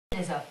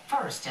is a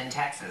first in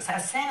Texas. A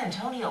San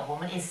Antonio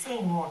woman is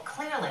seeing more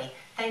clearly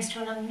thanks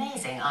to an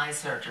amazing eye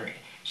surgery.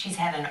 She's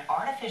had an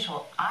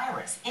artificial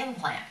iris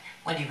implant.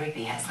 Wendy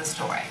Rigby has the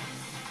story.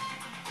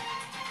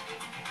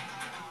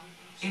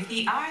 If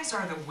the eyes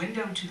are the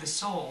window to the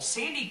soul,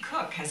 Sandy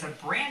Cook has a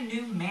brand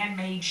new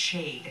man-made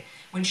shade.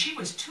 When she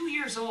was 2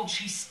 years old,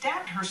 she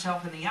stabbed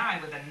herself in the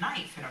eye with a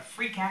knife in a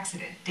freak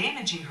accident,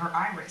 damaging her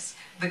iris.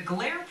 The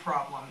glare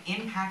problem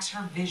impacts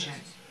her vision.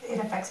 It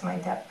affects my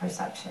depth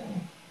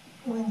perception.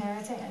 When there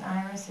isn't an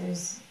iris,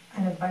 there's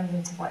an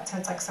abundance of light, so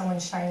it's like someone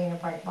shining a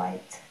bright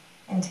light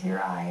into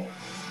your eye.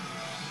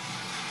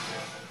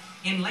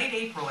 In late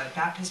April at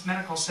Baptist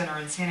Medical Center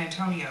in San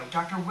Antonio,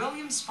 Dr.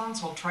 William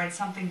Sponsel tried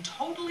something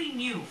totally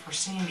new for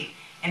Sandy,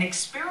 an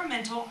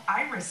experimental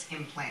iris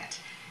implant.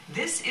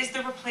 This is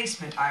the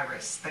replacement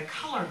iris, the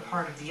colored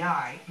part of the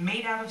eye,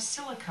 made out of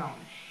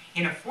silicone.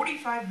 In a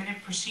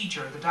 45-minute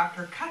procedure, the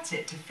doctor cuts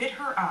it to fit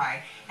her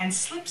eye and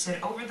slips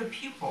it over the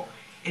pupil.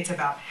 It's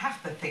about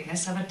half the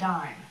thickness of a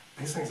dime.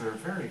 These things are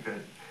very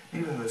good.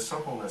 Even the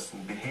suppleness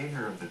and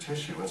behavior of the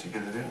tissue once you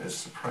get it in is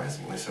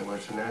surprisingly similar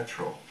to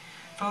natural.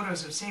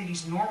 Photos of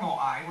Sandy's normal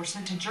eye were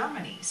sent to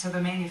Germany so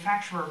the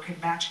manufacturer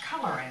could match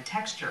color and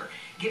texture,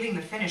 giving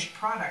the finished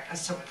product a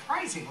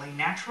surprisingly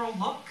natural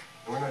look.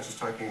 We're not just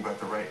talking about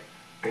the right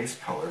base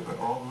color, but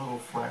all the little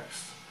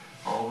flecks,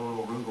 all the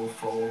little rugal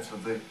folds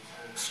of the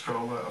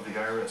stroma of the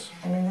iris.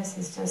 I mean, this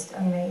is just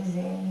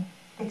amazing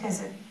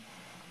because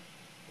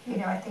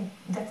I think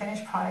the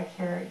finished product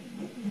here,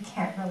 you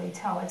can't really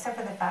tell, except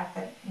for the fact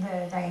that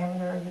the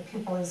diameter of the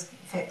pupil is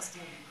fixed.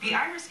 The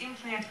iris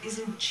implant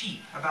isn't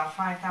cheap, about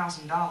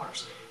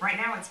 $5,000. Right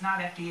now it's not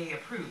FDA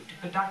approved,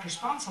 but Dr.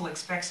 Sponsel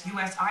expects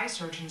U.S. eye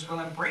surgeons will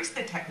embrace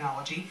the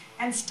technology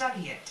and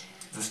study it.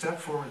 The step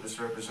forward this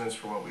represents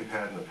from what we've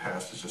had in the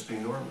past is just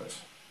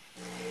enormous.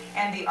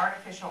 And the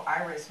artificial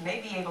iris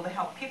may be able to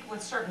help people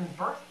with certain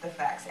birth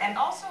defects and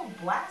also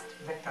blast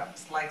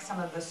victims, like some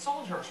of the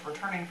soldiers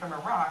returning from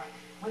Iraq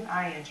with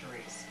eye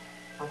injuries.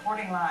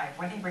 Reporting live,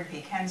 Wendy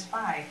Rigby, KENS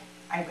 5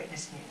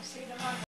 Eyewitness News.